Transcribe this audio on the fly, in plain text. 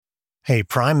Hey,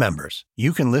 Prime members,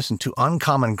 you can listen to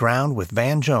Uncommon Ground with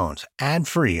Van Jones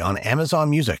ad-free on Amazon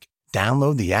Music.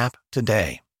 Download the app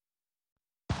today.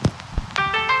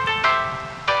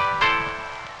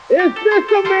 Is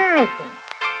this America,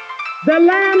 the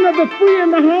land of the free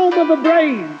and the home of the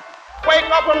brave? Wake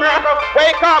up, America,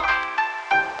 wake up!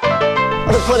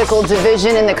 The political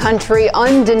division in the country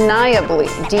undeniably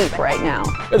deep right now.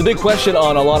 The big question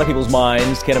on a lot of people's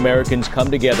minds, can Americans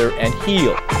come together and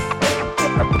heal?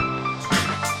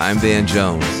 I'm Van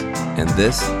Jones, and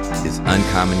this is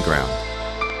Uncommon Ground.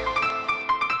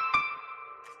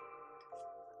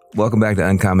 Welcome back to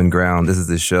Uncommon Ground. This is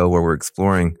the show where we're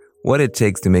exploring what it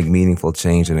takes to make meaningful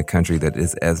change in a country that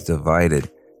is as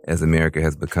divided as America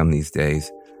has become these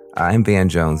days. I'm Van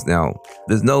Jones. Now,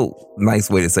 there's no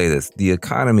nice way to say this. The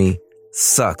economy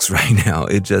sucks right now.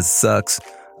 It just sucks.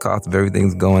 Cost of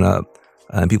everything's going up,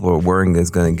 and people are worrying that it's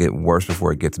going to get worse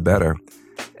before it gets better.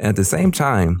 And at the same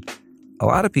time, a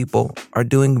lot of people are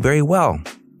doing very well.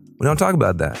 We don't talk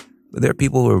about that. But there are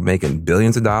people who are making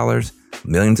billions of dollars,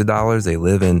 millions of dollars. They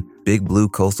live in big blue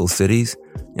coastal cities.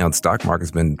 You know, the stock market's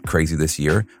been crazy this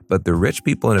year, but the rich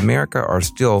people in America are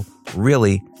still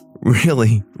really,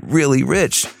 really, really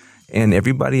rich. And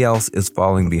everybody else is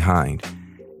falling behind.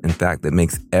 In fact, that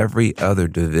makes every other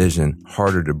division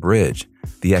harder to bridge,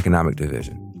 the economic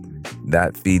division.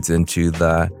 That feeds into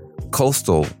the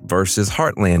coastal versus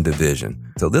heartland division.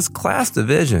 So this class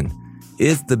division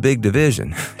is the big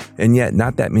division. And yet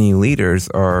not that many leaders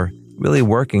are really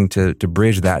working to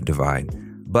bridge that divide.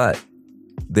 But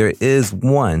there is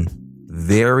one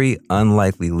very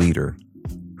unlikely leader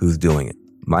who's doing it.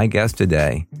 My guest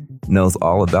today knows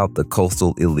all about the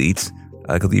coastal elites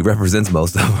because he represents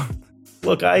most of them.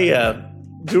 Look, I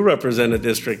do represent a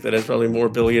district that has probably more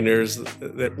billionaires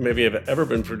that maybe have ever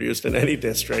been produced in any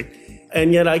district.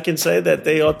 And yet I can say that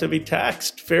they ought to be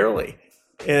taxed fairly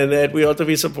and that we ought to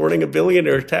be supporting a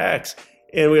billionaire tax.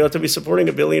 And we ought to be supporting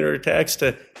a billionaire tax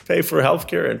to pay for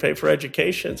healthcare and pay for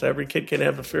education so every kid can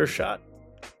have a fair shot.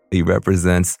 He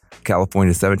represents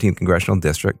California's 17th Congressional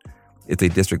District. It's a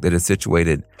district that is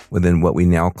situated within what we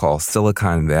now call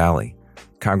Silicon Valley.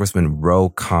 Congressman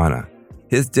Ro Khanna.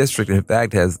 His district, in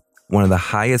fact, has one of the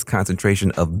highest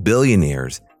concentration of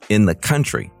billionaires in the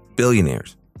country.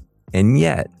 Billionaires. And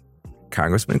yet,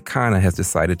 Congressman Khanna has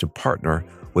decided to partner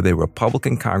with a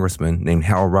Republican congressman named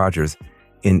Hal Rogers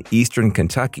in eastern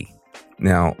Kentucky.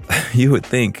 Now, you would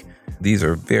think these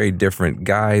are very different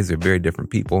guys, they're very different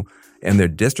people, and their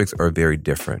districts are very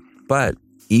different. But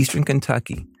eastern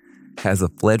Kentucky has a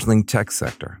fledgling tech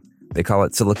sector. They call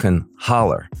it Silicon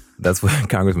Holler. That's what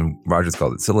Congressman Rogers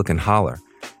called it, Silicon Holler.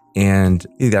 And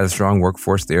he's got a strong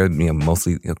workforce there,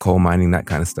 mostly coal mining, that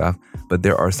kind of stuff. But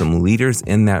there are some leaders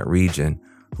in that region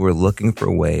who are looking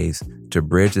for ways to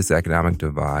bridge this economic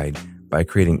divide by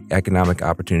creating economic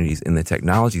opportunities in the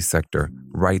technology sector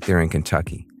right there in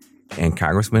Kentucky. And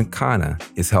Congressman Khanna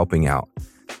is helping out.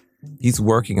 He's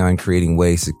working on creating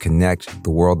ways to connect the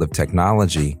world of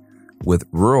technology with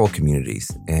rural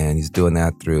communities. And he's doing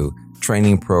that through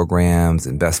training programs,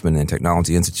 investment in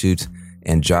technology institutes,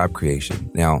 and job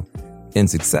creation. Now, in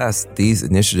success, these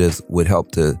initiatives would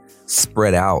help to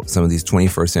spread out some of these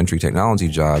 21st century technology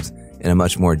jobs in a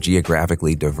much more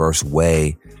geographically diverse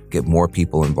way, get more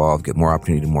people involved, get more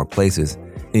opportunity in more places.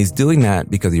 And he's doing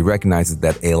that because he recognizes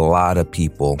that a lot of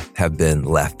people have been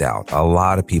left out. A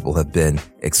lot of people have been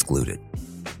excluded.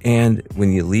 And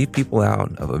when you leave people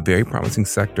out of a very promising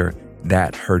sector,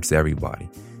 that hurts everybody.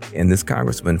 And this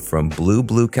congressman from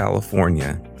blue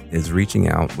California is reaching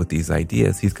out with these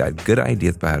ideas. He's got good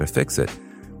ideas about how to fix it.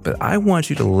 But I want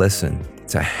you to listen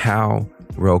to how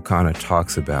Ro Khanna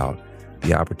talks about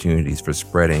the opportunities for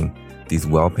spreading these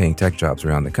well-paying tech jobs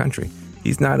around the country.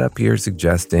 He's not up here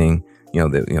suggesting,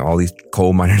 that all these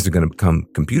coal miners are going to become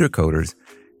computer coders.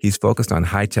 He's focused on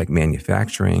high-tech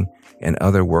manufacturing and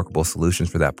other workable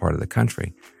solutions for that part of the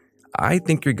country. I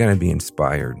think you're going to be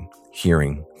inspired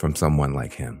hearing from someone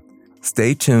like him.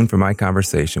 Stay tuned for my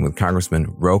conversation with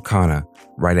Congressman Ro Khanna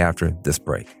right after this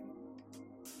break.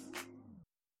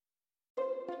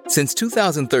 Since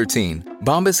 2013,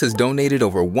 Bombas has donated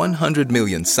over 100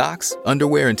 million socks,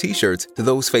 underwear, and T-shirts to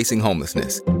those facing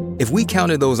homelessness. If we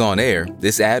counted those on air,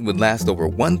 this ad would last over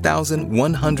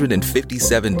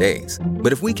 1,157 days.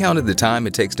 But if we counted the time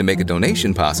it takes to make a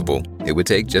donation possible, it would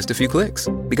take just a few clicks.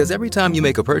 Because every time you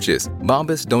make a purchase,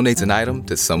 Bombas donates an item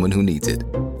to someone who needs it.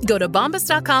 Go to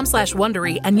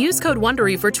bombas.com/Wondery and use code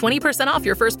Wondery for 20% off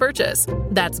your first purchase.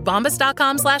 That's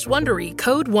bombas.com/Wondery,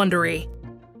 code Wondery.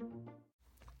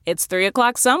 It's 3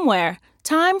 o'clock somewhere,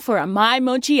 Time for a My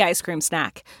Mochi ice cream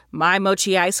snack. My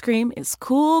Mochi ice cream is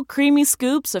cool, creamy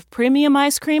scoops of premium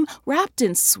ice cream wrapped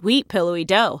in sweet, pillowy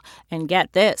dough. And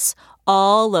get this,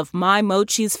 all of My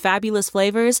Mochi's fabulous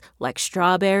flavors, like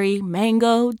strawberry,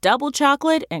 mango, double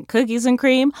chocolate, and cookies and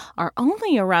cream, are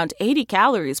only around 80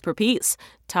 calories per piece.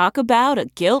 Talk about a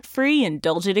guilt-free,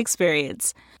 indulgent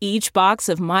experience. Each box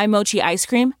of My Mochi ice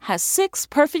cream has 6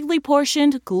 perfectly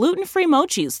portioned, gluten-free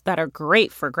mochis that are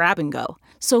great for grab and go.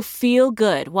 So feel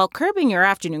good while curbing your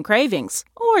afternoon cravings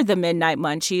or the midnight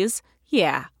munchies.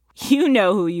 Yeah, you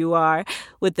know who you are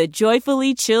with the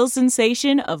joyfully chill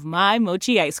sensation of My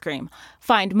Mochi ice cream.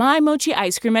 Find My Mochi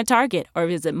ice cream at Target or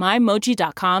visit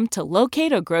MyMochi.com to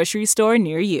locate a grocery store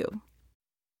near you.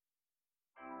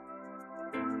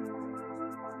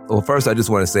 Well, first, I just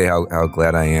want to say how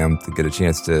glad I am to get a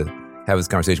chance to have this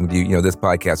conversation with you. You know, this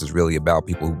podcast is really about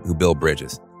people who build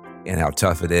bridges and how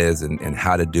tough it is and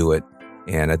how to do it.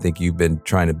 And I think you've been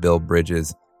trying to build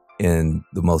bridges in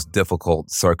the most difficult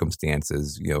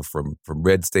circumstances, you know, from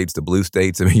red states to blue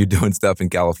states. I mean, you're doing stuff in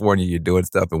California, you're doing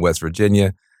stuff in West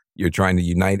Virginia. You're trying to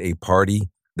unite a party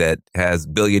that has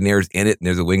billionaires in it, and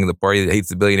there's a wing of the party that hates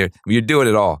the billionaires. I mean, you're doing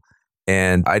it all.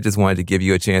 And I just wanted to give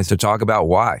you a chance to talk about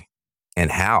why and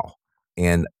how.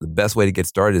 And the best way to get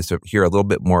started is to hear a little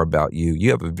bit more about you. You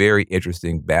have a very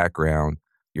interesting background.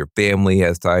 Your family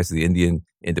has ties to the Indian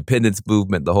independence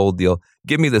movement, the whole deal.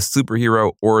 Give me the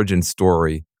superhero origin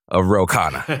story of Ro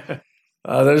Khanna.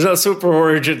 There's no super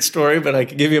origin story, but I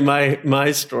can give you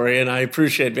my story. And I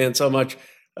appreciate, man, so much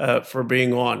for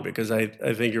being on, because I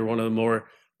think you're one of the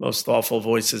most thoughtful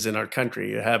voices in our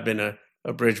country. You have been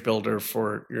a bridge builder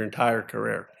for your entire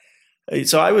career.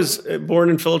 So I was born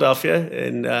in Philadelphia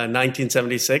in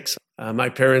 1976. My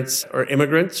parents are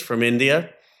immigrants from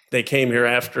India. They came here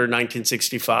after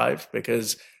 1965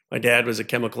 because my dad was a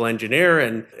chemical engineer.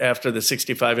 And after the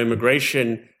 65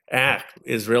 Immigration Act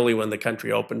is really when the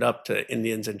country opened up to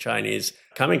Indians and Chinese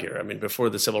coming here. I mean, before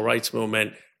the Civil Rights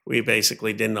Movement, we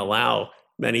basically didn't allow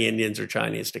many Indians or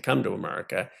Chinese to come to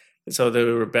America. And so they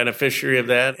were a beneficiary of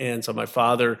that. And so my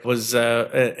father was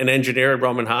an engineer at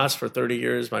Roman Haas for 30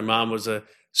 years. My mom was a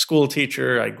school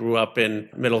teacher. I grew up in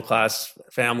middle-class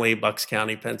family, Bucks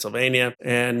County, Pennsylvania.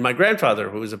 And my grandfather,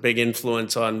 who was a big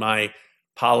influence on my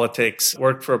politics,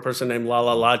 worked for a person named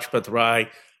Lala Lajpat Rai,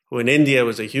 who in India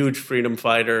was a huge freedom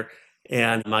fighter.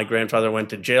 And my grandfather went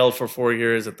to jail for 4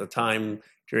 years at the time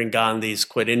during Gandhi's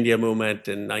Quit India movement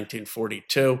in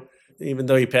 1942. Even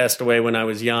though he passed away when I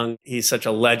was young, he's such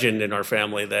a legend in our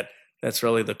family that's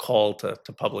really the call to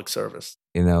public service.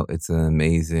 You know, it's an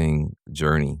amazing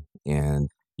journey. And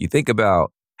you think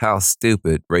about how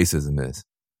stupid racism is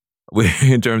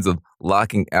in terms of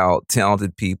locking out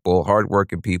talented people,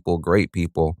 hardworking people, great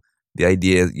people. The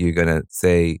idea is you're going to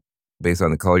say, based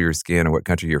on the color of your skin or what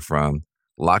country you're from,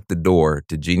 lock the door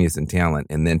to genius and talent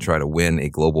and then try to win a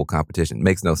global competition. It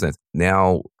makes no sense.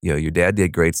 Now, you know, your dad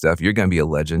did great stuff. You're going to be a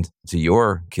legend to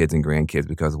your kids and grandkids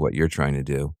because of what you're trying to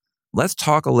do. Let's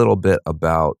talk a little bit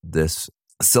about this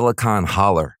Silicon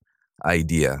Holler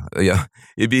idea. Yeah,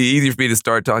 it'd be easier for me to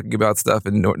start talking about stuff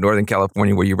in Northern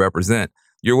California where you represent.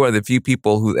 You're one of the few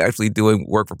people who actually doing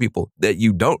work for people that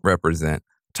you don't represent.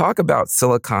 Talk about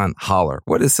Silicon Holler.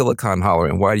 What is Silicon Holler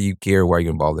and why do you care? Why are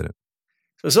you involved in it?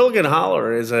 So Silicon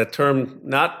Holler is a term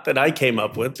not that I came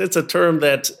up with. It's a term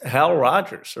that Hal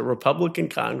Rogers, a Republican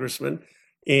congressman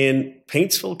in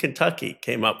Paintsville, Kentucky,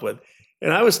 came up with.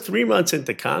 And I was 3 months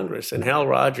into Congress, and Hal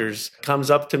Rogers comes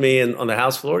up to me on the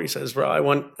House floor. He says, "Bro, I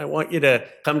want you to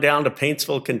come down to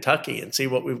Paintsville, Kentucky, and see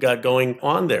what we've got going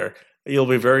on there. You'll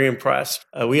be very impressed.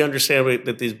 We understand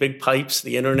that these big pipes,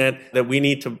 the internet, that we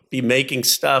need to be making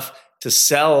stuff to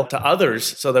sell to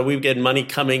others so that we get money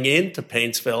coming into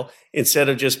Paintsville instead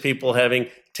of just people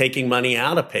taking money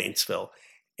out of Paintsville."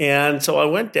 And so I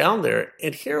went down there,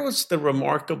 and here was the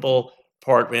remarkable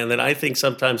part, man, that I think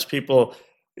sometimes people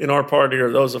in our party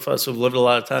or those of us who've lived a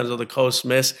lot of times on the coast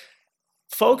miss.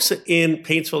 Folks in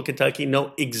Paintsville, Kentucky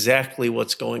know exactly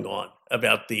what's going on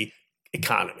about the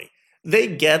economy. They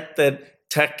get that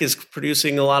tech is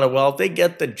producing a lot of wealth. They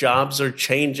get that jobs are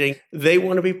changing. They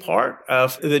want to be part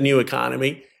of the new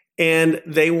economy, and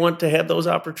they want to have those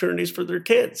opportunities for their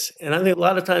kids. And I think a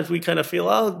lot of times we kind of feel,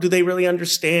 oh, do they really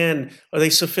understand? Are they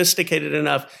sophisticated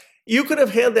enough? You could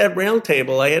have had that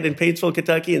roundtable I had in Paintsville,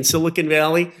 Kentucky, in Silicon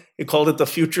Valley. You called it the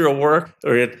Future of Work,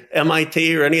 or at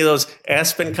MIT or any of those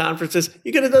Aspen conferences.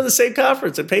 You could have done the same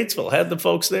conference at Paintsville, had the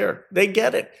folks there. They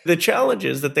get it. The challenge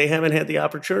is that they haven't had the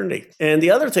opportunity. And the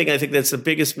other thing I think that's the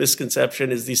biggest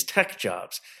misconception is these tech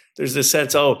jobs. There's this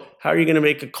sense, oh, how are you going to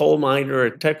make a coal miner or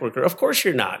a tech worker? Of course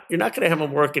you're not. You're not going to have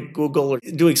them work at Google or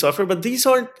doing software, but these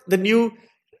aren't the new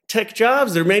tech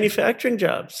jobs. They're manufacturing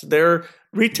jobs. They're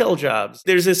retail jobs.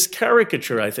 There's this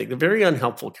caricature, I think, a very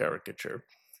unhelpful caricature,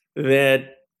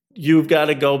 that you've got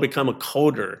to go become a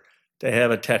coder to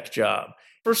have a tech job.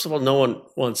 First of all, no one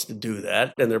wants to do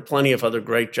that. And there are plenty of other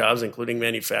great jobs, including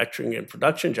manufacturing and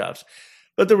production jobs.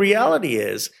 But the reality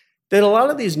is that a lot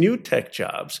of these new tech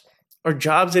jobs are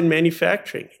jobs in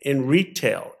manufacturing, in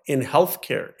retail, in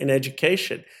healthcare, in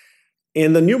education.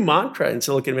 And the new mantra in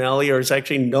Silicon Valley is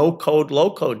actually no-code,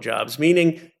 low-code jobs,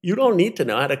 meaning you don't need to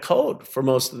know how to code for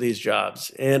most of these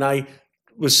jobs. And I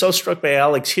was so struck by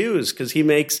Alex Hughes because he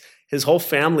makes his whole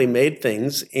family made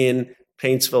things in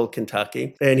Paintsville,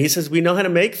 Kentucky. And he says, we know how to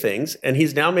make things. And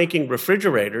he's now making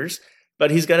refrigerators,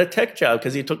 but he's got a tech job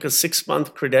because he took a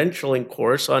 6-month credentialing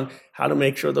course on how to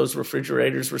make sure those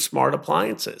refrigerators were smart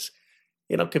appliances,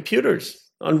 computers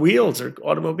on wheels or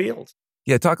automobiles.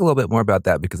 Yeah, talk a little bit more about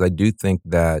that, because I do think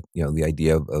that, the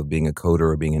idea of being a coder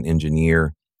or being an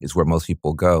engineer is where most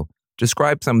people go.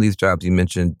 Describe some of these jobs. You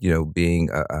mentioned, being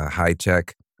a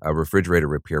high-tech refrigerator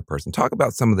repair person. Talk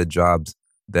about some of the jobs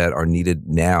that are needed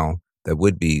now that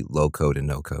would be low-code and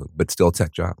no-code, but still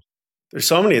tech jobs. There's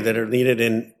so many that are needed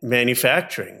in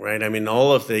manufacturing, right? I mean,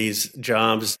 all of these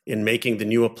jobs in making the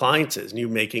new appliances,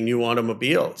 making new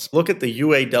automobiles. Look at the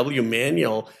UAW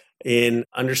manual in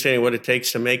understanding what it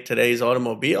takes to make today's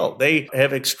automobile. They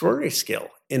have extraordinary skill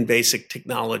in basic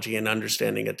technology and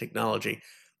understanding of technology.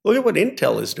 Look at what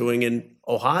Intel is doing in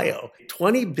Ohio,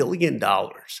 $20 billion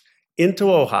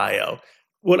into Ohio.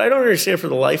 What I don't understand for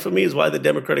the life of me is why the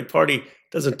Democratic Party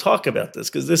doesn't talk about this,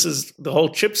 because this is the whole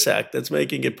CHIPS Act that's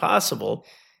making it possible.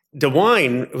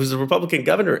 DeWine, who's the Republican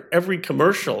governor, every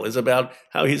commercial is about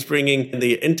how he's bringing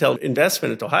the Intel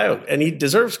investment into Ohio, and he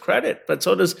deserves credit, but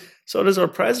so does our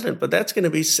president. But that's going to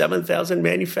be 7,000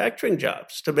 manufacturing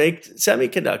jobs to make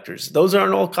semiconductors. Those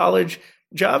aren't all college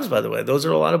jobs, by the way. Those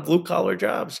are a lot of blue-collar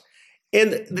jobs.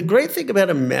 And the great thing about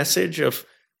a message of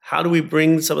how do we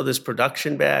bring some of this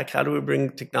production back, how do we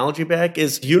bring technology back,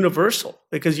 is universal,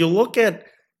 because you look at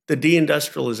the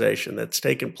deindustrialization that's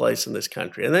taken place in this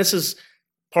country, and this is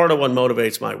part of what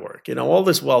motivates my work. All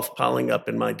this wealth piling up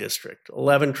in my district,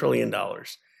 $11 trillion.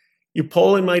 You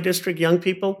poll in my district young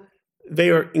people, they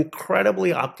are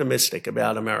incredibly optimistic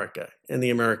about America and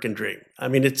the American dream. I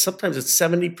mean, sometimes it's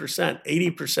 70%,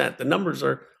 80%. The numbers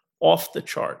are off the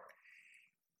chart.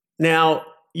 Now,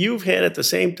 you've had at the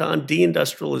same time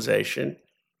deindustrialization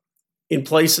in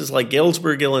places like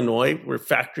Galesburg, Illinois, where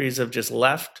factories have just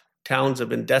left, towns have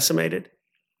been decimated.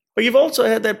 But you've also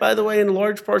had that, by the way, in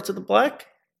large parts of the Black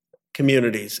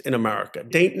communities in America.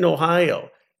 Dayton, Ohio,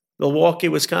 Milwaukee,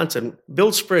 Wisconsin.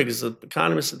 Bill Spriggs, the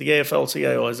economist at the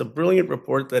AFL-CIO, has a brilliant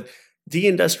report that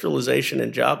deindustrialization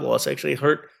and job loss actually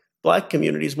hurt Black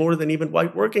communities more than even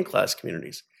white working class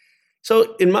communities.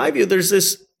 So in my view, there's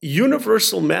this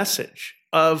universal message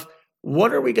of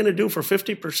what are we going to do for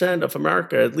 50% of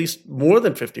America, at least more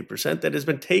than 50%, that has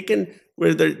been taken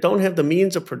where they don't have the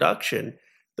means of production,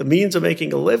 the means of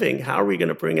making a living. How are we going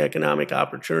to bring economic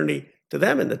opportunity to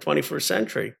them in the 21st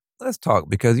century? Let's talk,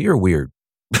 because you're weird.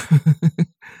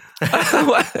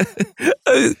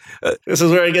 This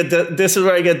is where I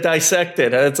get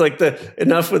dissected. It's like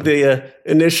enough with the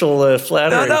initial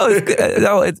flattery.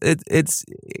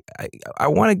 I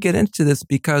want to get into this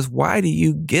because why do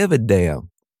you give a damn?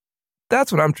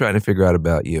 That's what I'm trying to figure out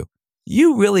about you.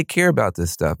 You really care about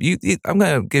this stuff. I'm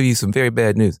going to give you some very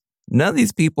bad news. None of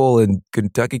these people in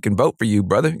Kentucky can vote for you,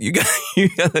 brother. You got,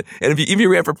 and if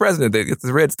you ran for president, it's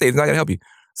the red state. It's not going to help you.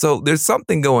 So there's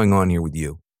something going on here with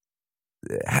you.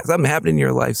 Something happening in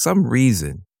your life, some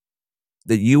reason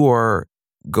that you are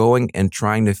going and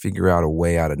trying to figure out a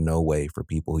way out of no way for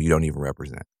people who you don't even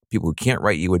represent. People who can't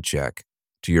write you a check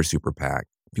to your super PAC.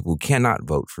 People who cannot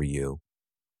vote for you.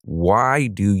 Why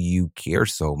do you care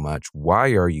so much?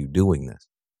 Why are you doing this?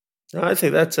 I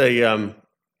think that's a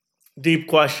deep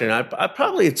question. I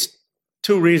probably it's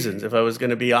two reasons if I was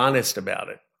going to be honest about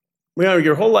it.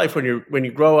 Your whole life when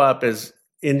you grow up as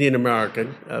Indian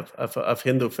American of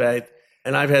Hindu faith,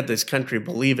 and I've had this country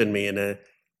believe in me in a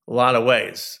lot of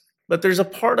ways. But there's a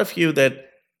part of you that,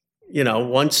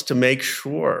 wants to make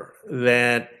sure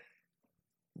that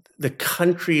the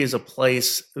country is a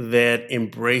place that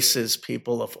embraces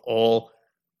people of all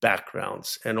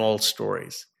backgrounds and all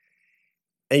stories.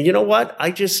 And you know what? I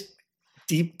just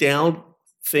deep down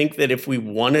think that if we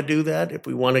want to do that, if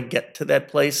we want to get to that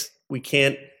place, we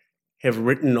can't have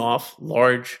written off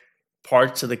large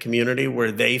parts of the community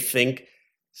where they think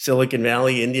Silicon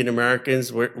Valley, Indian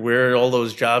Americans, where are all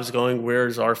those jobs going?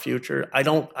 Where's our future? I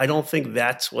don't think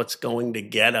that's what's going to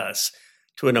get us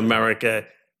to an America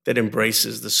that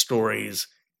embraces the stories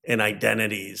and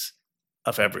identities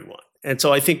of everyone. And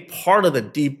so I think part of the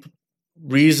deep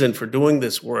reason for doing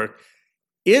this work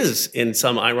is, in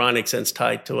some ironic sense,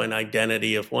 tied to an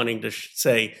identity of wanting to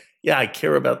say, yeah, I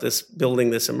care about this,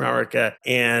 building this America,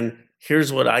 and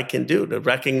here's what I can do to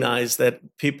recognize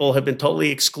that people have been totally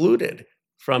excluded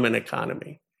from an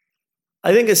economy.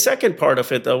 I think a second part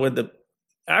of it, though, with the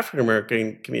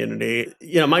African-American community,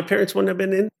 my parents wouldn't have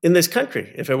been in this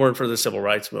country if it weren't for the civil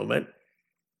rights movement.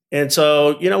 And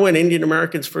so, when Indian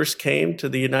Americans first came to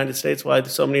the United States, why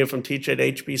so many of them teach at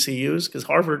HBCUs? Because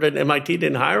Harvard and MIT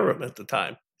didn't hire them at the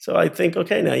time. So I think,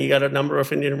 okay, now you got a number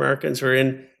of Indian Americans who are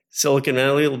in Silicon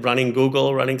Valley, running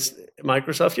Google, running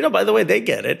Microsoft. By the way, they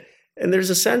get it. And there's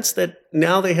a sense that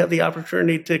now they have the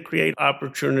opportunity to create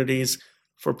opportunities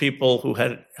for people who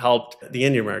had helped the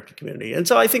Indian American community. And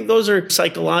so I think those are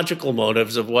psychological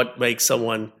motives of what makes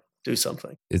someone do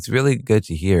something. It's really good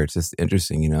to hear. It's just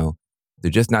interesting,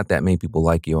 There's just not that many people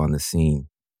like you on the scene,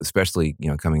 especially,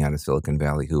 coming out of Silicon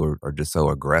Valley, who are just so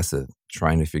aggressive,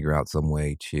 trying to figure out some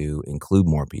way to include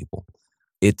more people.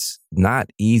 It's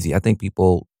not easy. I think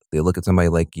people, they look at somebody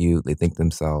like you, they think to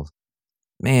themselves,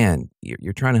 man,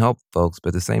 you're trying to help folks, but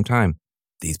at the same time,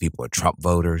 these people are Trump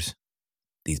voters.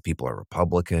 These people are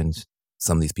Republicans.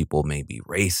 Some of these people may be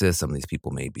racist. Some of these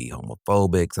people may be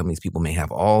homophobic. Some of these people may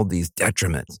have all these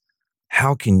detriments.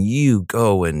 How can you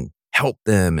go and help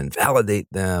them and validate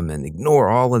them and ignore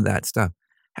all of that stuff?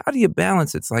 How do you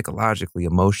balance it psychologically,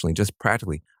 emotionally, just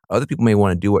practically? Other people may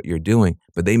want to do what you're doing,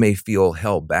 but they may feel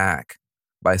held back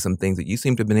by some things that you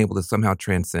seem to have been able to somehow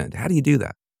transcend. How do you do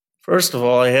that? First of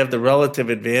all, I have the relative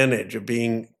advantage of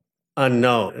being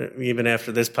unknown. Even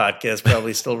after this podcast,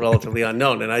 probably still relatively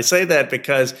unknown. And I say that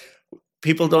because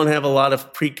people don't have a lot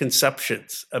of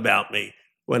preconceptions about me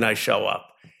when I show up.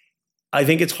 I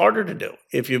think it's harder to do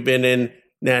if you've been in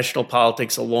national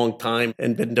politics a long time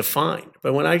and been defined.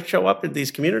 But when I show up in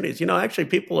these communities, actually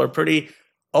people are pretty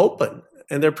open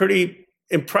and they're pretty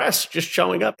impressed just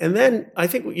showing up. And then I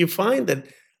think what you find that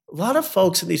a lot of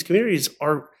folks in these communities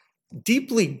are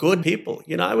deeply good people.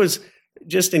 I was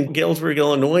just in Galesburg,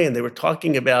 Illinois, and they were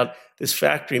talking about this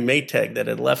factory, Maytag, that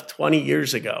had left 20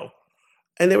 years ago.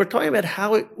 And they were talking about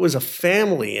how it was a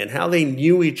family and how they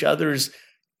knew each other's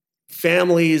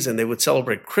families, and they would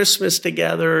celebrate Christmas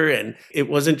together. And it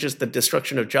wasn't just the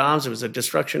destruction of jobs, it was a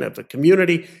destruction of a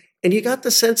community. And you got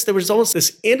the sense there was almost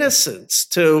this innocence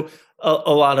to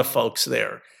a lot of folks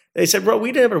there. They said, bro,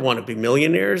 we never want to be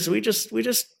millionaires. We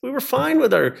were fine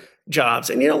with our jobs.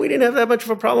 And, we didn't have that much of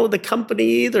a problem with the company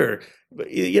either.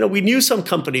 We knew some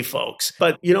company folks.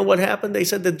 But what happened? They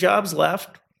said the jobs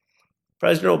left.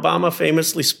 President Obama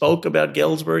famously spoke about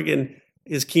Galesburg in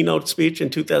his keynote speech in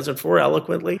 2004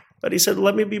 eloquently. But he said,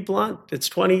 let me be blunt. It's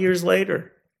 20 years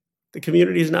later. The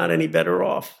community is not any better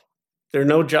off. There are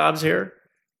no jobs here.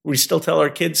 We still tell our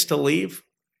kids to leave.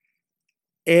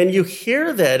 And you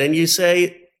hear that and you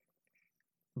say,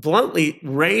 bluntly,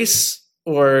 race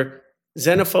or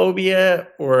xenophobia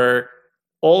or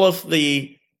all of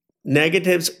the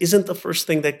negatives isn't the first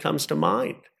thing that comes to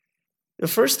mind. The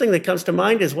first thing that comes to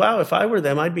mind is, wow, if I were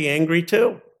them, I'd be angry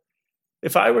too.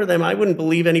 If I were them, I wouldn't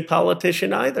believe any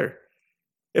politician either.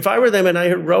 If I were them and I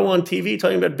heard Roe on TV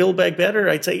talking about Build Back Better,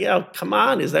 I'd say, yeah, come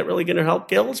on, is that really going to help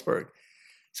Galesburg?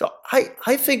 So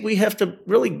I think we have to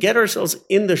really get ourselves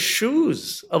in the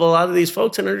shoes of a lot of these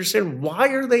folks and understand, why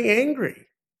are they angry?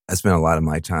 I spent a lot of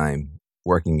my time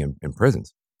working in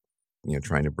prisons,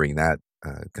 trying to bring that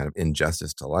kind of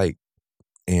injustice to light.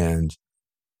 And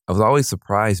I was always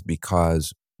surprised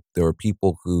because there were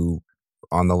people who,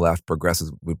 on the left,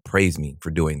 progressives, would praise me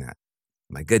for doing that.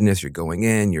 My goodness, you're going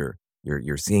in,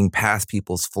 you're seeing past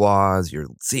people's flaws, you're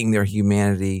seeing their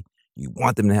humanity, you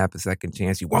want them to have a second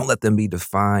chance, you won't let them be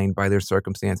defined by their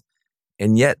circumstance.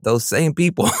 And yet those same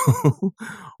people,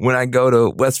 when I go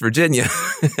to West Virginia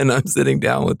and I'm sitting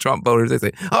down with Trump voters, they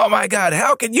say, oh my God,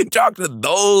 how can you talk to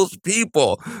those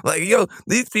people? Like,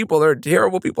 these people are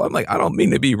terrible people. I'm like, I don't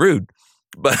mean to be rude,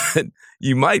 but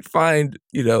you might find,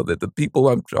 that the people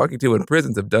I'm talking to in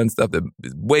prisons have done stuff that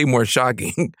is way more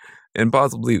shocking and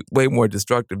possibly way more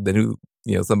destructive than who,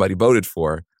 somebody voted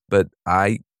for. But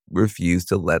I refuse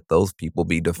to let those people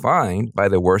be defined by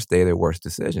their worst day, their worst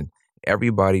decision.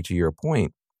 Everybody, to your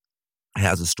point,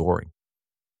 has a story.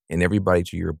 And everybody,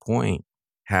 to your point,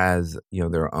 has,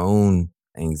 their own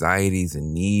anxieties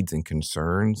and needs and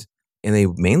concerns. And they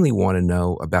mainly want to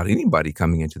know about anybody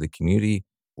coming into the community,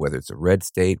 whether it's a red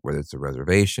state, whether it's a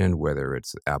reservation, whether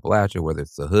it's Appalachia, whether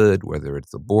it's the hood, whether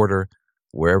it's the border,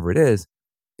 wherever it is.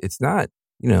 It's not,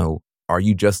 are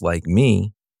you just like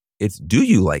me? It's, do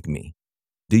you like me?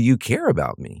 Do you care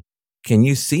about me? Can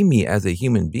you see me as a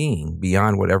human being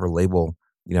beyond whatever label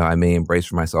I may embrace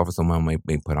for myself or someone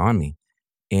may put on me.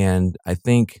 And I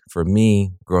think for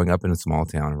me, growing up in a small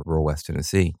town in rural West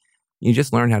Tennessee, you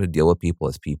just learn how to deal with people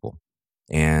as people.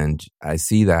 And I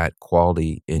see that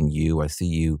quality in you. I see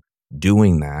you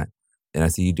doing that. And I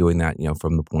see you doing that,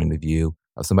 from the point of view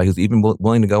of somebody who's even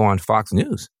willing to go on Fox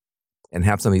News and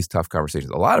have some of these tough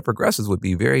conversations. A lot of progressives would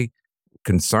be very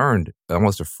concerned,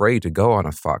 almost afraid to go on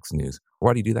a Fox News.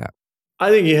 Why do you do that? I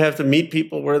think you have to meet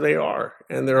people where they are.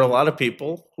 And there are a lot of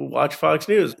people who watch Fox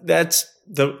News. That's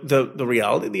the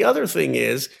reality. The other thing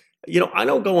is, I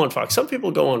don't go on Fox. Some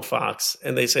people go on Fox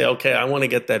and they say, okay, I want to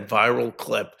get that viral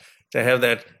clip to have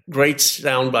that great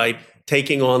soundbite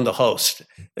taking on the host.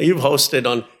 Now, you've hosted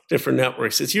on different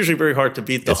networks. It's usually very hard to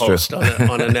beat the host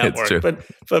on a network.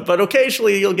 But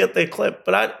occasionally you'll get that clip.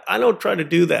 But I don't try to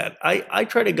do that. I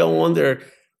try to go on there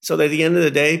so that at the end of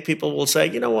the day, people will say,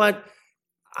 you know what?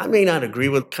 I may not agree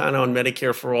with Khanna on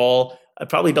Medicare for all. I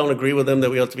probably don't agree with him that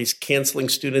we ought to be canceling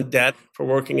student debt for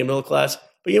working in middle class.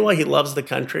 But you know what? He loves the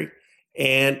country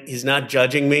and he's not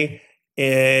judging me.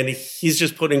 And he's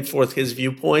just putting forth his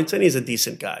viewpoints and he's a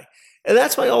decent guy. And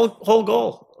that's my whole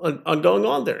goal on going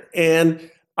on there. And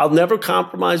I'll never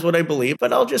compromise what I believe,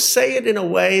 but I'll just say it in a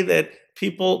way that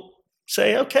people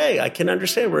say, okay, I can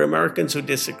understand we're Americans who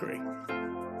disagree.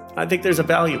 I think there's a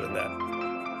value in that.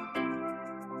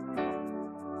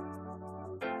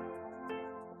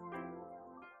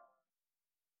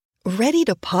 Ready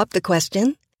to pop the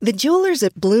question? The jewelers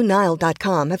at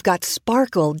BlueNile.com have got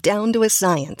sparkle down to a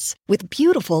science with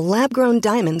beautiful lab-grown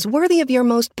diamonds worthy of your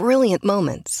most brilliant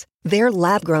moments. Their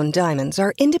lab-grown diamonds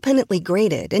are independently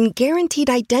graded and guaranteed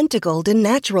identical to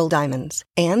natural diamonds,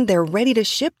 and they're ready to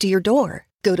ship to your door.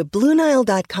 Go to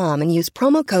BlueNile.com and use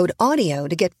promo code AUDIO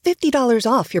to get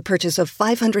 $50 off your purchase of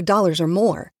 $500 or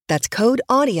more. That's code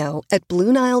AUDIO at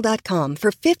BlueNile.com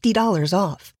for $50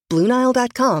 off.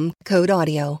 BlueNile.com, code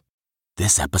AUDIO.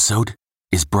 This episode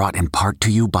is brought in part to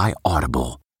you by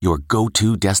Audible, your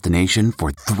go-to destination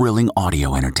for thrilling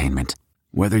audio entertainment.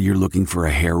 Whether you're looking for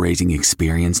a hair-raising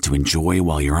experience to enjoy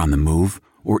while you're on the move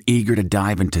or eager to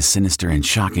dive into sinister and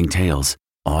shocking tales,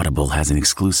 Audible has an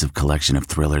exclusive collection of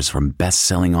thrillers from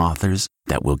best-selling authors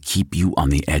that will keep you on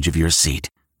the edge of your seat.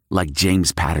 Like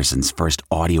James Patterson's first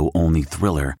audio-only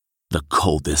thriller, The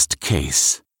Coldest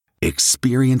Case.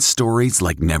 Experience stories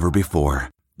like never before,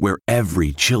 where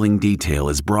every chilling detail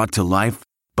is brought to life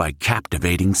by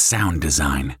captivating sound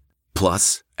design.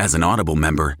 Plus, as an Audible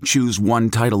member, choose one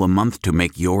title a month to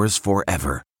make yours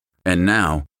forever. And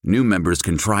now, new members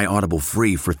can try Audible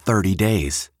free for 30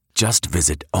 days. Just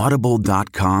visit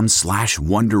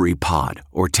audible.com/WonderyPod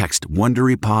or text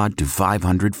WonderyPod to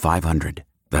 500-500.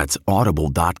 That's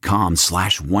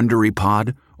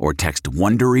audible.com/WonderyPod or text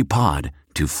WonderyPod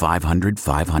to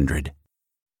 500-500.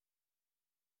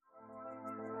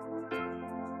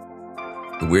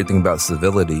 The weird thing about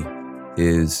civility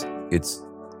is it's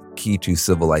key to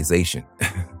civilization.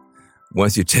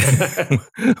 Once you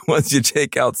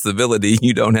take out civility,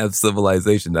 you don't have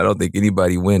civilization. I don't think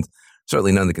anybody wins.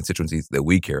 Certainly none of the constituencies that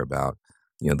we care about.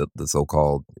 The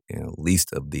so-called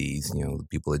least of these. The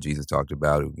people that Jesus talked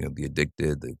about. The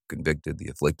addicted, the convicted, the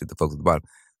afflicted, the folks at the bottom.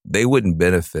 They wouldn't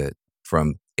benefit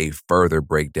from a further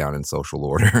breakdown in social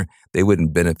order. They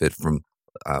wouldn't benefit from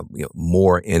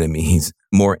more enemies,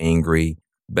 more angry,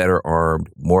 better armed,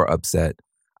 more upset.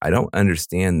 I don't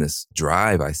understand this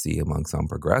drive I see among some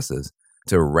progressives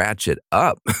to ratchet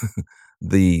up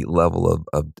the level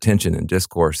of tension and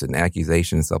discourse and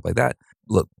accusation and stuff like that.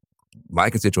 Look,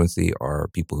 my constituency are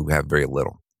people who have very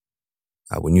little.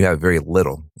 When you have very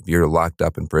little, if you're locked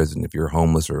up in prison, if you're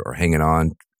homeless or hanging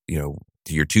on, to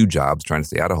your two jobs trying to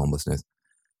stay out of homelessness,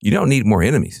 you don't need more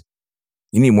enemies.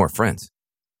 You need more friends.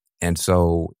 And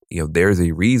so, there's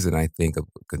a reason, I think, a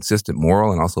consistent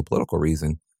moral and also political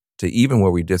reason to even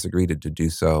where we disagree to do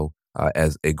so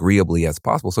as agreeably as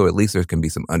possible. So at least there can be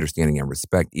some understanding and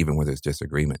respect even where there's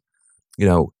disagreement.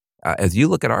 As you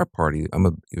look at our party, I'm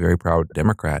a very proud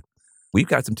Democrat. We've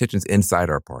got some tensions inside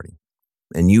our party.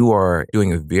 And you are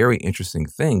doing a very interesting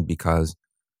thing because,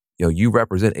 you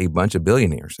represent a bunch of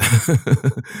billionaires.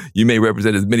 You may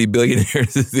represent as many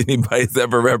billionaires as anybody's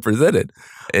ever represented.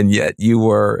 And yet you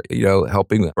were,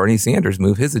 helping Bernie Sanders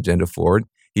move his agenda forward.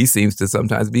 He seems to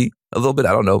sometimes be a little bit,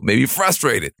 maybe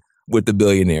frustrated with the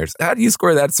billionaires. How do you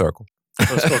square that circle?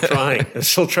 I'm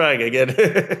still trying again.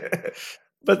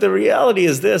 But the reality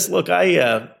is this. Look,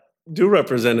 I do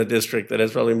represent a district that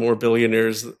has probably more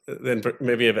billionaires than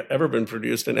maybe have ever been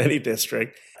produced in any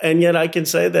district. And yet I can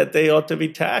say that they ought to be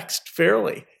taxed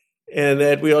fairly and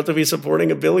that we ought to be supporting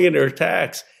a billionaire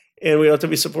tax. And we ought to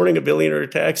be supporting a billionaire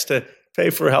tax to pay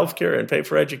for healthcare and pay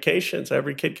for education so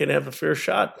every kid can have a fair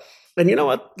shot. And you know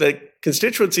what? The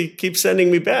constituency keeps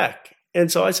sending me back.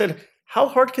 And so I said, how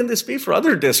hard can this be for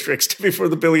other districts to be for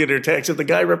the billionaire tax if the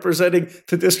guy representing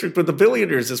the district with the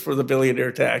billionaires is for the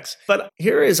billionaire tax? But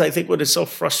here is, I think, what is so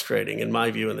frustrating in my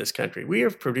view in this country. We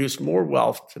have produced more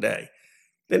wealth today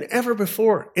than ever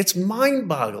before. It's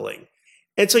mind-boggling.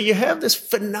 And so you have this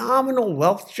phenomenal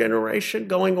wealth generation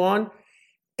going on,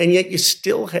 and yet you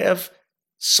still have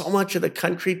so much of the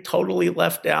country totally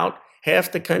left out.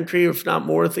 Half the country, if not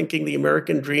more, thinking the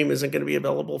American dream isn't going to be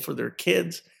available for their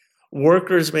kids.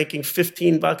 Workers making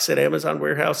 $15 at Amazon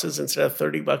warehouses instead of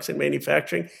 $30 in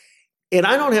manufacturing. And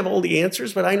I don't have all the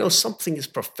answers, but I know something is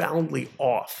profoundly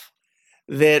off,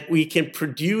 that we can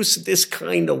produce this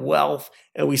kind of wealth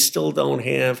and we still don't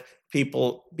have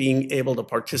people being able to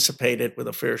participate in it with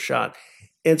a fair shot.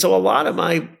 And so a lot of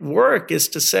my work is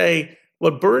to say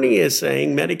what Bernie is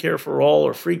saying, Medicare for all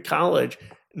or free college,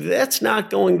 that's not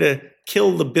going to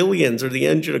kill the billions or the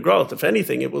engine of growth. If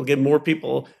anything, it will give more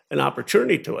people an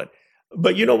opportunity to it.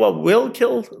 But you know what will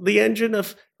kill the engine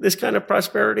of this kind of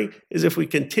prosperity is if we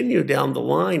continue down the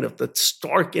line of the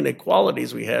stark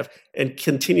inequalities we have and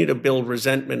continue to build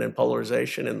resentment and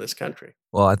polarization in this country.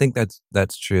 Well, I think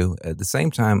that's true. At the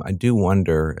same time, I do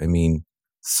wonder,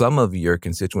 some of your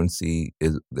constituency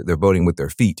they're voting with their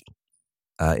feet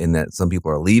in that some people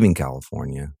are leaving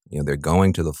California. They're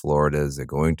going to the Floridas, they're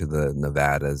going to the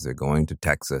Nevadas, they're going to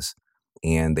Texas,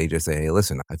 and they just say, hey,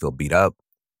 listen, I feel beat up.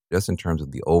 Just in terms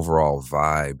of the overall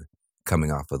vibe coming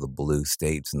off of the blue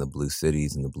states and the blue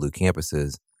cities and the blue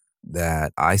campuses,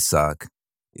 that I suck.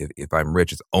 If I'm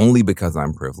rich, it's only because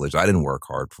I'm privileged. I didn't work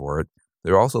hard for it.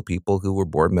 There are also people who were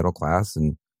born middle class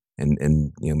and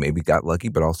maybe got lucky,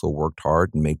 but also worked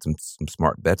hard and made some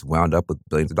smart bets, wound up with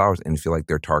billions of dollars, and feel like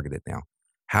they're targeted now.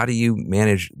 How do you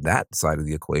manage that side of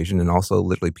the equation, and also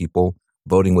literally people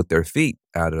voting with their feet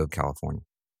out of California?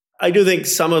 I do think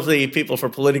some of the people, for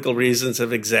political reasons,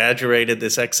 have exaggerated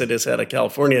this exodus out of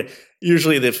California.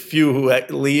 Usually the few who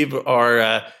leave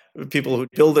are people who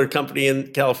build their company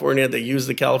in California. They use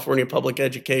the California public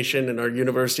education and our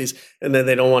universities, and then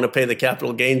they don't want to pay the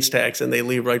capital gains tax, and they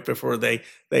leave right before they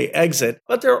exit.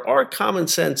 But there are common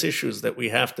sense issues that we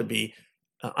have to be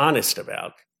honest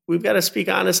about. We've got to speak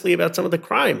honestly about some of the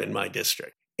crime in my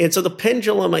district. And so the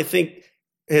pendulum, I think,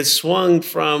 has swung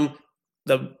from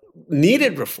the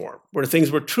needed reform, where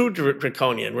things were too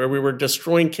draconian, where we were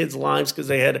destroying kids' lives because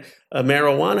they had a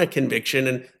marijuana conviction,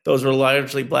 and those were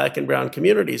largely Black and brown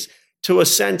communities, to a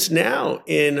sense now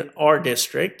in our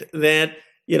district that,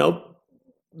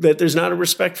 that there's not a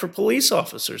respect for police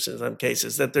officers in some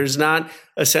cases, that there's not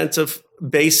a sense of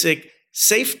basic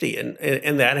safety,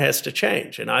 and that has to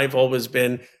change. And I've always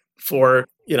been for,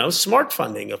 smart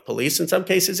funding of police, in some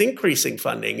cases increasing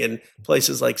funding in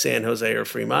places like San Jose or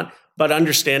Fremont, but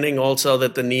understanding also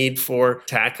that the need for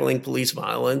tackling police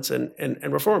violence and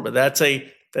reform. But that's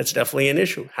definitely an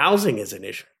issue. Housing is an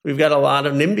issue. We've got a lot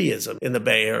of NIMBYism in the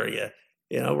Bay Area.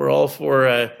 We're all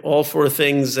for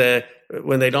things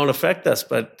when they don't affect us,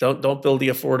 but don't build the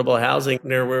affordable housing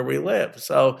near where we live.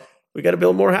 So we got to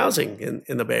build more housing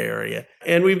in the Bay Area.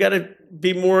 And we've got to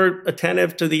be more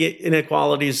attentive to the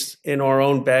inequalities in our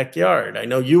own backyard. I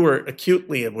know you were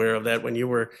acutely aware of that when you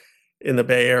were in the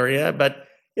Bay Area, but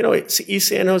East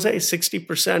San Jose,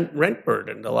 60% rent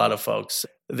burdened, a lot of folks.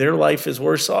 Their life is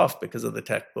worse off because of the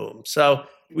tech boom. So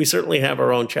we certainly have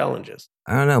our own challenges.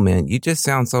 I don't know, man. You just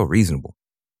sound so reasonable.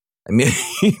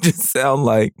 You just sound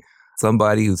like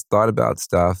somebody who's thought about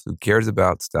stuff, who cares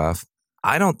about stuff.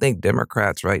 I don't think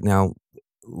Democrats right now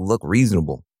look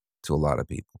reasonable to a lot of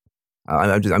people.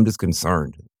 I'm just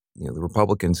concerned. The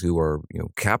Republicans who are,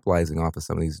 capitalizing off of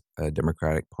some of these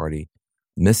Democratic Party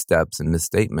missteps and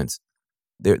misstatements,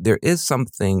 there is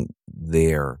something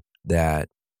there that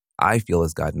I feel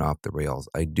has gotten off the rails.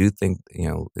 I do think,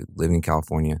 living in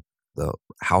California, the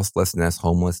houselessness,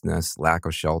 homelessness, lack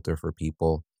of shelter for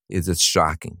people is just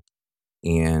shocking.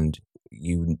 And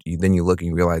you look and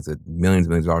you realize that millions and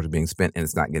millions of dollars are being spent and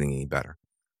it's not getting any better.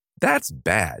 That's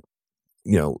bad.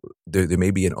 There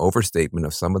may be an overstatement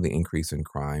of some of the increase in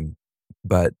crime,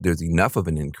 but there's enough of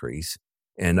an increase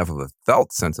and enough of a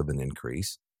felt sense of an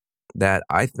increase that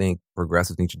I think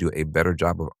progressives need to do a better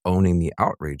job of owning the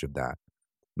outrage of that.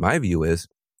 My view is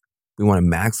we want to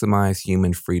maximize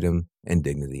human freedom and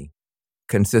dignity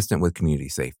consistent with community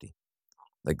safety.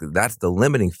 That's the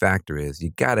limiting factor, is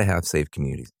you got to have safe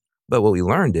communities. But what we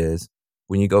learned is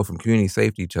when you go from community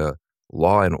safety to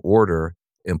law and order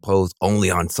imposed only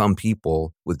on some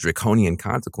people with draconian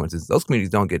consequences, those communities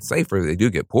don't get safer, they do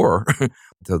get poorer.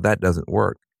 So that doesn't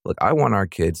work. Look, I want our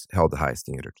kids held to high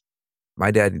standards.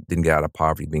 My dad didn't get out of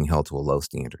poverty being held to a low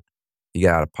standard. He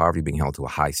got out of poverty being held to a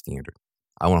high standard.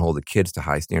 I want to hold the kids to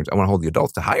high standards. I want to hold the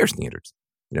adults to higher standards.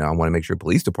 I want to make sure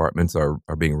police departments are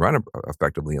being run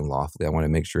effectively and lawfully. I want to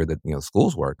make sure that,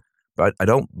 schools work. But I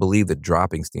don't believe that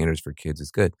dropping standards for kids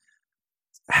is good.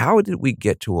 How did we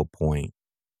get to a point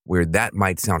where that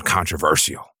might sound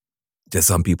controversial to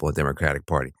some people in the Democratic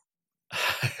Party?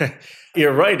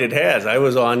 You're right, it has. I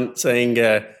was on saying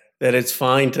that it's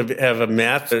fine to have a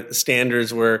math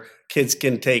standards where kids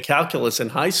can take calculus in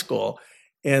high school.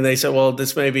 And they said, well,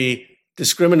 this may be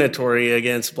discriminatory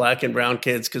against black and brown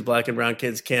kids because black and brown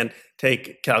kids can't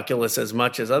take calculus as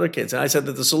much as other kids. And I said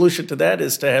that the solution to that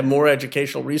is to have more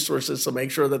educational resources to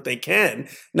make sure that they can,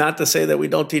 not to say that we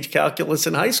don't teach calculus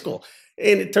in high school.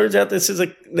 And it turns out this is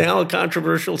now a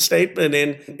controversial statement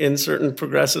in certain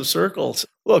progressive circles.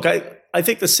 Look, I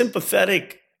think the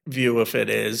sympathetic view of it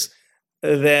is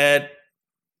that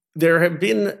there have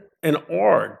been and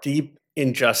are deep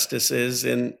injustices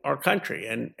in our country.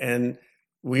 And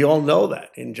we all know that.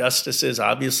 Injustices,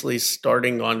 obviously,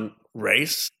 starting on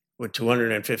race with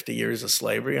 250 years of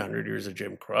slavery, 100 years of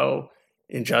Jim Crow,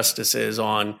 injustices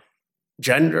on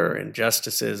gender,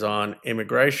 injustices on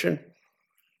immigration.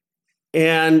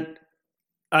 And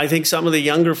I think some of the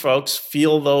younger folks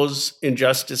feel those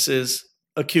injustices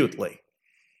acutely.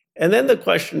 And then the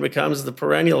question becomes the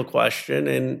perennial question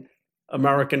in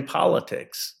American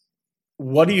politics.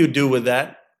 What do you do with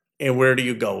that? And where do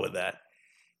you go with that?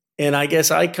 And I guess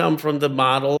I come from the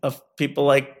model of people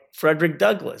like Frederick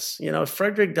Douglass.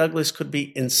 Frederick Douglass could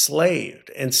be enslaved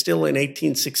and still in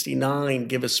 1869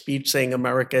 give a speech saying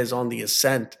America is on the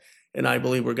ascent, and I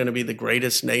believe we're going to be the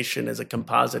greatest nation as a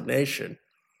composite nation.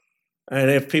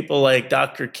 And if people like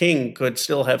Dr. King could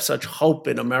still have such hope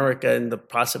in America and the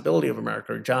possibility of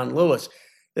America, or John Lewis,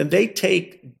 then they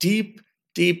take deep,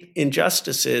 deep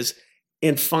injustices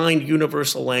and find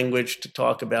universal language to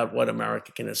talk about what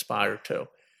America can aspire to.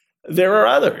 There are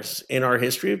others in our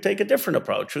history who take a different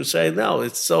approach, who say, no,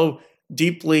 it's so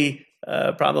deeply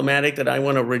problematic that I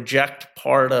want to reject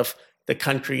part of the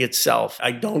country itself.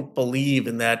 I don't believe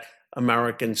in that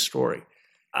American story.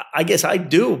 I guess I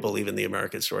do believe in the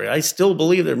American story. I still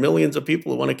believe there are millions of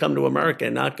people who want to come to America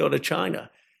and not go to China.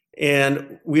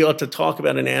 And we ought to talk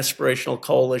about an aspirational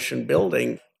coalition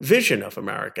building vision of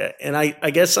America. And I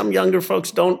guess some younger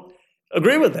folks don't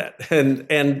agree with that.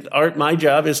 And my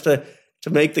job is to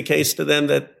make the case to them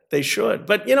that they should.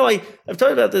 But, I've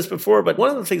talked about this before, but one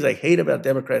of the things I hate about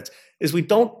Democrats is we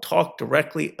don't talk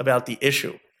directly about the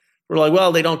issue. We're like,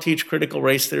 well, they don't teach critical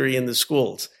race theory in the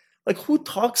schools. Like, who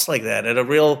talks like that at a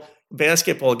real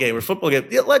basketball game or football game?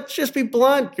 Yeah, let's just be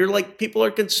blunt. You're like, people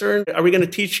are concerned. Are we going to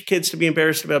teach kids to be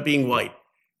embarrassed about being white?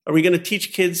 Are we going to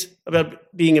teach kids about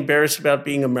being embarrassed about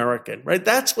being American, right?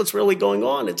 That's what's really going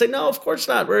on. And say, no, of course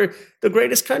not. We're the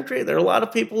greatest country. There are a lot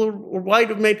of people who are white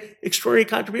who've made extraordinary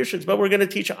contributions, but we're going to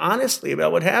teach honestly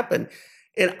about what happened.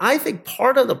 And I think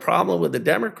part of the problem with the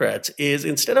Democrats is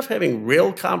instead of having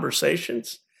real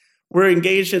conversations, we're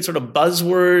engaged in sort of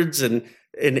buzzwords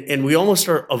and we almost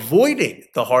are avoiding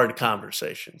the hard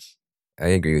conversations. I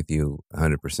agree with you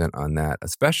 100% on that,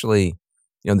 especially,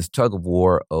 this tug of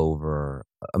war over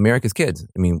America's kids.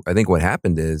 I mean, I think what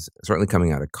happened is, certainly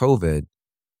coming out of COVID,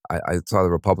 I saw the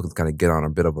Republicans kind of get on a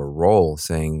bit of a roll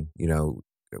saying,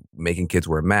 making kids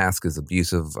wear masks is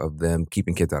abusive of them,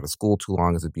 keeping kids out of school too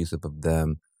long is abusive of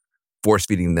them,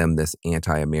 force-feeding them this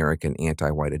anti-American,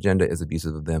 anti-white agenda is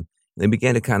abusive of them. They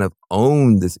began to kind of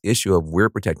own this issue of we're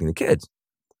protecting the kids.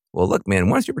 Well, look, man,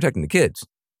 once you're protecting the kids,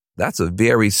 that's a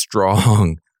very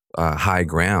strong high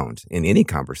ground in any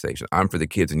conversation. I'm for the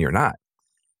kids and you're not.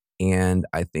 And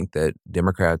I think that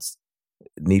Democrats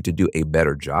need to do a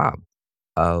better job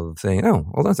of saying, oh,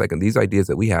 hold on a second. These ideas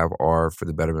that we have are for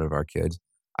the betterment of our kids.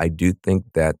 I do think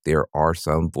that there are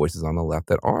some voices on the left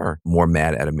that are more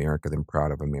mad at America than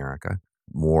proud of America,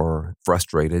 more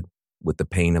frustrated with the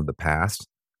pain of the past.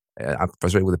 I'm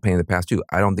frustrated with the pain of the past, too.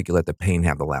 I don't think you let the pain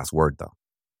have the last word, though.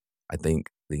 I think,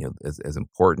 as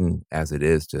important as it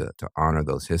is to honor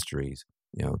those histories,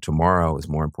 tomorrow is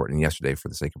more important than yesterday for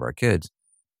the sake of our kids.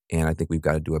 And I think we've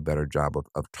got to do a better job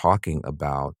of talking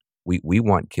about, we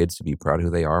want kids to be proud of who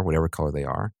they are, whatever color they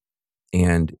are.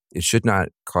 And it should not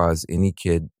cause any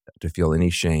kid to feel any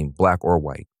shame, black or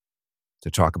white,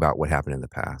 to talk about what happened in the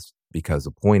past, because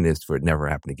the point is for it never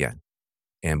to happen again.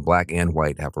 And black and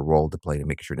white have a role to play to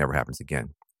make sure it never happens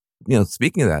again.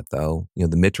 Speaking of that, though, the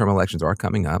midterm elections are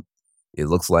coming up. It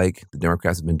looks like the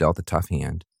Democrats have been dealt a tough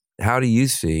hand. How do you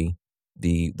see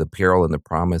the peril and the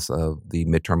promise of the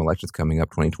midterm elections coming up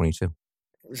 2022?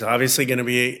 It's obviously going to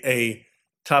be a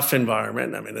tough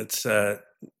environment. I mean, it's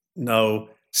no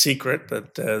secret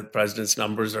that the president's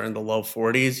numbers are in the low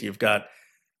 40s. You've got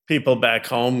people back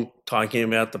home talking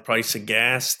about the price of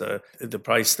gas, the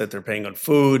price that they're paying on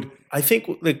food. I think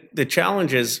the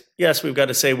challenge is, yes, we've got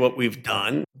to say what we've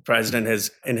done. The president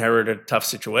has inherited a tough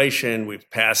situation. We've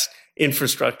passed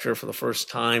infrastructure for the first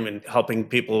time and helping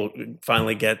people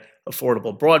finally get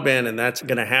affordable broadband, and that's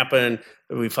going to happen.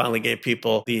 We finally gave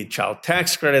people the child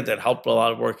tax credit that helped a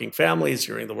lot of working families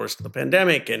during the worst of the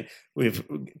pandemic, and we've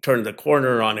turned the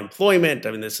corner on employment.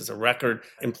 I mean, this is a record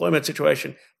employment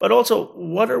situation. But also,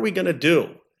 what are we going to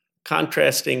do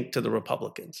contrasting to the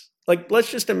Republicans? Like,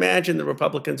 let's just imagine the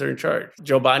Republicans are in charge.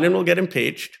 Joe Biden will get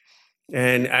impeached,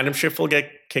 and Adam Schiff will get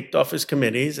kicked off his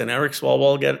committees, and Eric Swalwell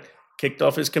will get kicked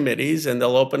off his committees, and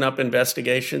they'll open up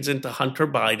investigations into Hunter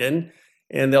Biden,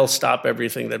 and they'll stop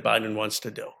everything that Biden wants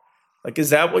to do. Like,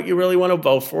 is that what you really want to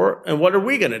vote for? And what are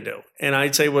we going to do? And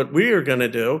I'd say what we are going to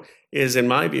do is, in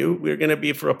my view, we're going to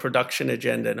be for a production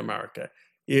agenda in America.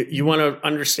 You want to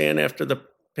understand after the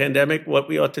pandemic what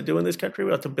we ought to do in this country?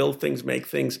 We ought to build things, make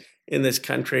things in this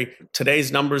country.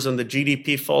 Today's numbers on the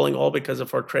GDP falling all because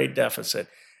of our trade deficit.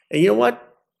 And you know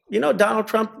what? You know, Donald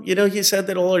Trump, he said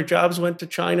that all our jobs went to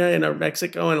China and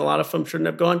Mexico, and a lot of them shouldn't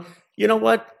have gone. You know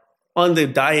what? On the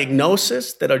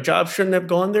diagnosis that our jobs shouldn't have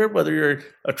gone there, whether you're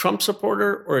a Trump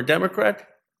supporter or a Democrat,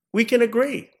 we can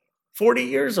agree. 40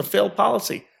 years of failed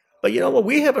policy. But you know what?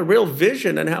 We have a real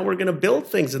vision on how we're going to build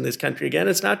things in this country again.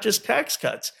 It's not just tax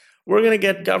cuts. We're going to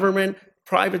get government,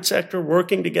 private sector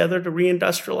working together to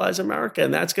reindustrialize America.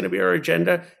 And that's going to be our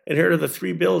agenda. And here are the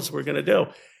 3 bills we're going to do.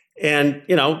 And,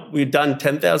 we've done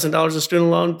 $10,000 of student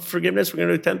loan forgiveness. We're going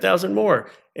to do 10,000 more.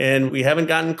 And we haven't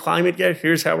gotten climate yet.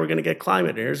 Here's how we're going to get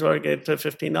climate. Here's how we get to a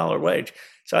 $15 wage.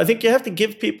 So I think you have to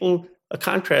give people a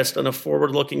contrast on a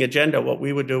forward-looking agenda, what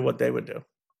we would do, what they would do.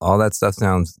 All that stuff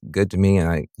sounds good to me.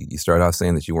 And you started off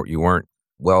saying that you weren't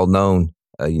well known.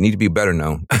 You need to be better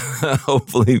known.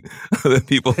 Hopefully, the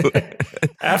people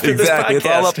after exactly. This podcast. It's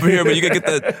all up from here, but you can get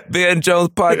the Van Jones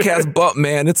podcast bump,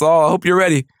 man. It's all. I hope you're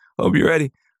ready.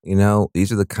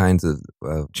 These are the kinds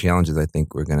of challenges I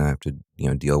think we're going to have to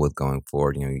deal with going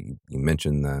forward. You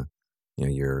mentioned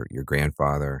your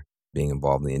grandfather being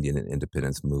involved in the Indian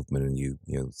independence movement, and you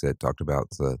talked about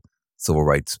the civil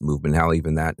rights movement, how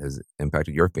even that has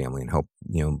impacted your family and helped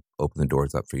open the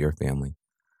doors up for your family.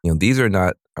 These are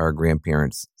not our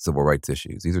grandparents' civil rights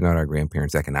issues. These are not our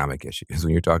grandparents' economic issues.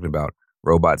 When you're talking about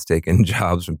robots taking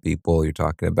jobs from people, you're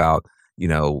talking about,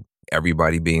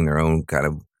 everybody being their own kind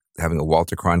of having a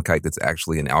Walter Cronkite that's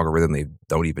actually an algorithm. They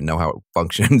don't even know how it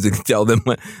functions and tell them.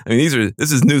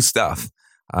 This is new stuff.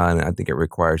 And I think it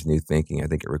requires new thinking. I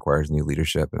think it requires new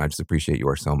leadership. And I just appreciate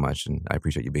yours so much. And I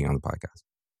appreciate you being on the podcast.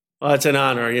 Well, it's an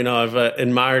honor. I've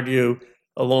admired you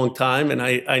a long time. And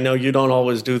I know you don't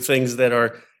always do things that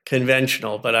are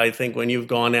conventional, but I think when you've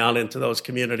gone out into those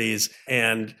communities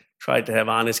and tried to have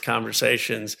honest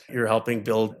conversations, you're helping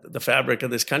build the fabric of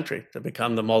this country to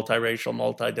become the multiracial,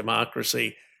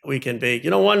 multi-democracy we can be.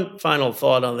 One final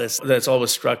thought on this that's always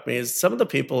struck me is some of the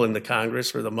people in the Congress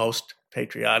who are the most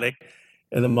patriotic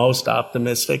and the most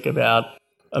optimistic about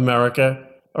America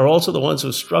are also the ones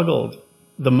who struggled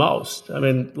the most.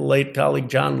 The late colleague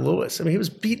John Lewis, he was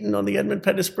beaten on the Edmund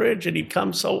Pettus Bridge, and he'd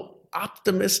come so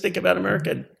optimistic about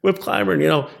America. Whip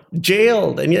Clyburn,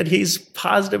 jailed, and yet he's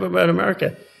positive about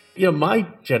America. My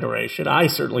generation, I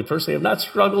certainly personally have not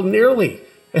struggled nearly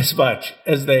as much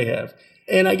as they have.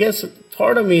 And I guess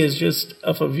part of me is just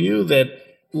of a view that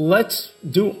let's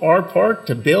do our part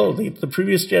to build. The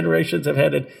previous generations have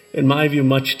had it, in my view,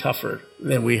 much tougher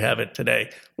than we have it today.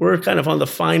 We're kind of on the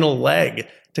final leg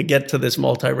to get to this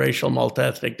multiracial,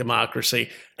 multi-ethnic democracy.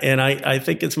 And I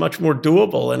think it's much more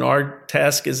doable. And our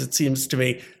task is, it seems to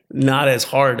me, not as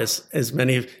hard as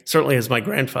many, certainly as my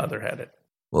grandfather had it.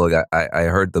 Well, I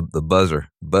heard the buzzer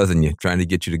buzzing you, trying to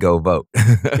get you to go vote.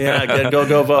 Yeah,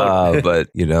 go vote. But,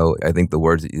 I think the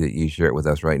words that you share with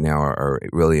us right now are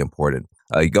really important.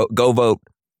 Go vote.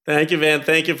 Thank you, Van.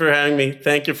 Thank you for having me.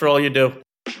 Thank you for all you do.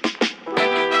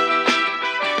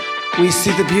 We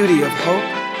see the beauty of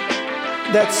hope.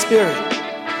 That spirit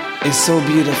is so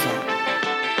beautiful.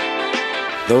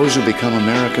 Those who become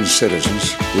American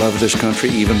citizens love this country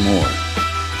even more.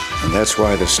 And that's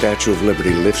why the Statue of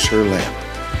Liberty lifts her lamp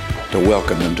to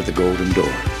welcome them to the Golden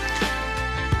Door.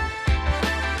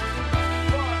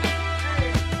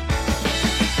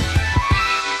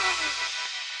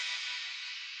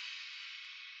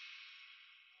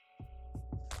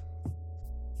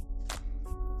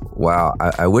 Wow,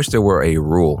 I wish there were a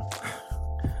rule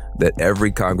that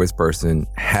every congressperson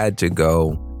had to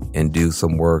go and do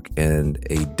some work in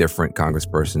a different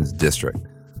congressperson's district.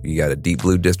 You got a deep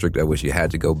blue district, I wish you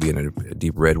had to go be in a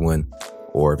deep red one,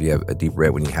 or if you have a deep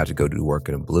red one, you had to go do work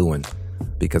in a blue one.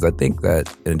 because I think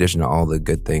that in addition to all the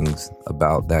good things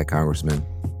about that congressman,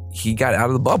 he got out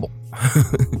of the bubble.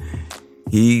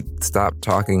 He stopped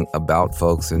talking about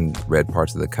folks in red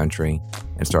parts of the country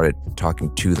and started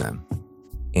talking to them.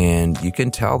 And you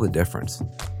can tell the difference.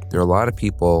 There are a lot of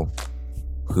people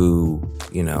who,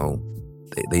 you know,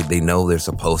 they know they're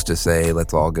supposed to say,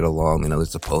 let's all get along. They know they're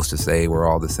supposed to say we're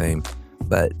all the same.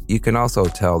 But you can also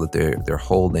tell that they're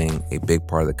holding a big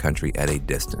part of the country at a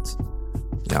distance.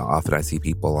 You know, often I see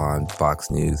people on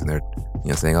Fox News and they're, you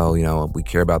know, saying, oh, you know, we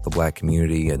care about the Black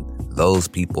community and those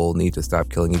people need to stop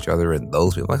killing each other. And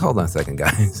those people, like, hold on a second,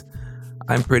 guys.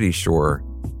 I'm pretty sure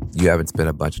you haven't spent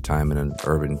a bunch of time in an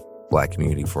urban Black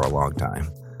community for a long time.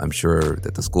 I'm sure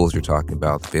that the schools you're talking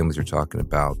about, the families you're talking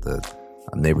about, the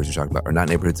neighborhoods you're talking about are not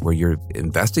neighborhoods where you're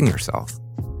investing yourself.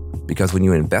 Because when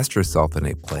you invest yourself in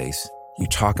a place, you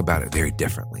talk about it very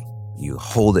differently. You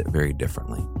hold it very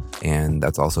differently. And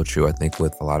that's also true, I think,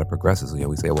 with a lot of progressives. You know,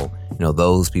 we say, well, you know,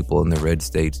 those people in the red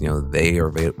states, you know, they are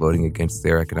voting against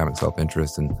their economic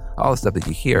self-interest and all the stuff that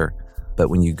you hear. But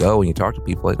when you go and you talk to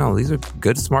people, like, no, these are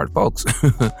good, smart folks.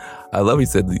 I love he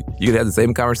said you could have the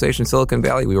same conversation in Silicon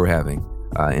Valley we were having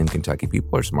in Kentucky.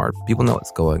 People are smart. People know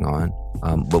what's going on.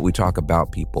 But we talk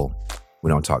about people. We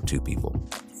don't talk to people.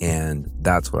 And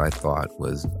that's what I thought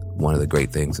was one of the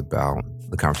great things about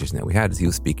the conversation that we had, is he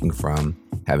was speaking from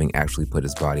having actually put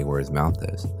his body where his mouth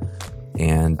is.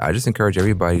 And I just encourage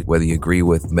everybody, whether you agree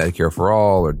with Medicare for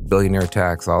all or billionaire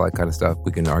tax, all that kind of stuff,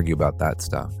 we can argue about that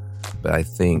stuff. But I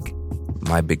think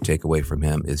my big takeaway from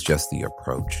him is just the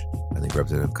approach. I think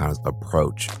Representative Khanna's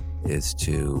approach is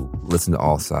to listen to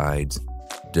all sides,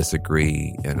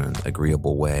 disagree in an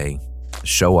agreeable way,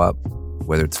 show up,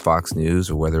 whether it's Fox News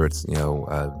or whether it's, you know,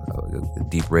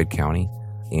 deep red county,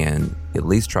 and at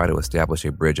least try to establish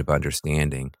a bridge of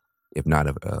understanding, if not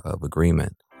of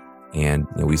agreement. And,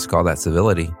 you know, we used to call that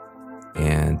civility.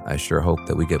 And I sure hope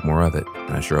that we get more of it.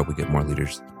 And I sure hope we get more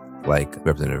leaders like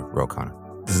Representative Ro Khanna.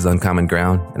 This is Uncommon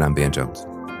Ground, and I'm Van Jones.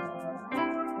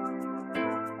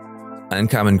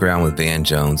 Uncommon Ground with Van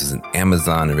Jones is an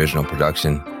Amazon original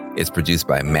production. It's produced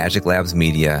by Magic Labs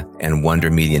Media and Wonder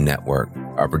Media Network.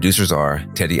 Our producers are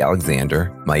Teddy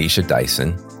Alexander, Maisha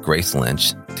Dyson, Grace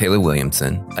Lynch, Taylor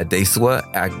Williamson, Adesua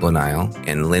Agbonile,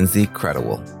 and Lindsay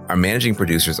Credible. Our managing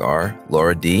producers are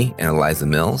Laura D. and Eliza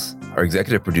Mills. Our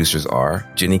executive producers are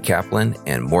Jenny Kaplan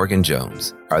and Morgan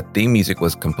Jones. Our theme music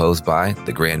was composed by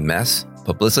The Grand Mess.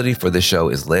 Publicity for this show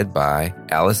is led by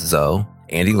Alice Zoe,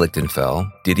 Andy Lichtenfeld,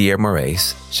 Didier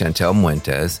Moraes, Chantel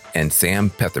Muentes, and Sam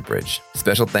Petherbridge.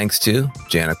 Special thanks to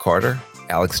Jana Carter,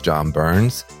 Alex John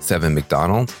Burns, Seven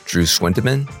McDonald, Drew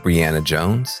Schwindeman, Brianna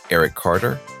Jones, Eric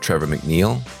Carter, Trevor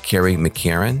McNeil, Carrie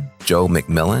McCarran, Joe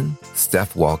McMillan,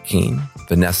 Steph Walkeen,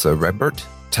 Vanessa Redbert,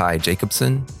 Ty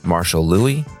Jacobson, Marshall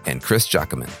Louie, and Chris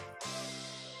Jockeman.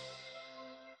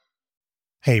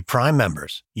 Hey, Prime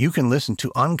members, you can listen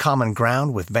to Uncommon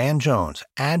Ground with Van Jones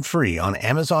ad-free on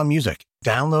Amazon Music.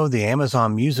 Download the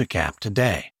Amazon Music app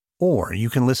today. Or you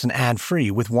can listen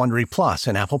ad-free with Wondery Plus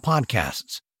and Apple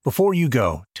Podcasts. Before you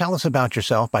go, tell us about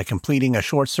yourself by completing a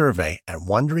short survey at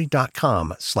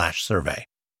Wondery.com/survey.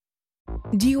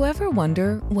 Do you ever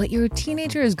wonder what your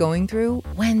teenager is going through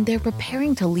when they're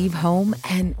preparing to leave home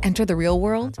and enter the real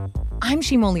world? I'm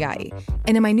Shima Oliai,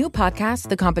 and in my new podcast,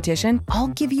 The Competition, I'll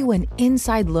give you an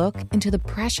inside look into the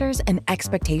pressures and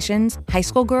expectations high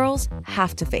school girls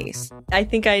have to face. I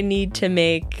think I need to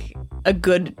make a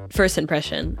good first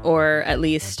impression, or at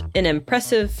least an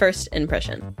impressive first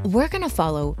impression. We're going to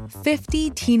follow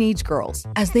 50 teenage girls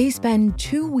as they spend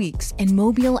 2 weeks in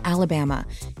Mobile, Alabama,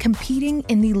 competing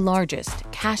in the largest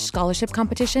cash scholarship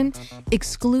competition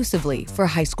exclusively for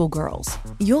high school girls.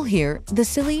 You'll hear the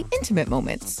silly, intimate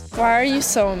moments. Why are you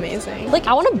so amazing? Like,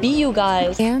 I want to be you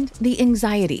guys. And the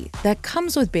anxiety that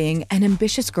comes with being an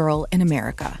ambitious girl in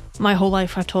America. My whole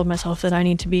life, I've told myself that I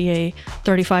need to be a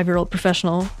 35-year-old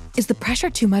professional. Is the pressure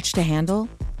too much to handle?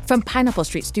 From Pineapple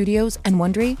Street Studios and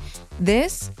Wondery,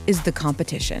 this is The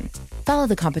Competition. Follow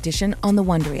The Competition on the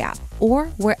Wondery app or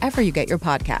wherever you get your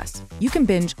podcasts. You can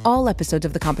binge all episodes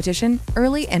of The Competition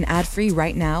early and ad-free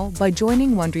right now by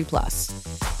joining Wondery Plus.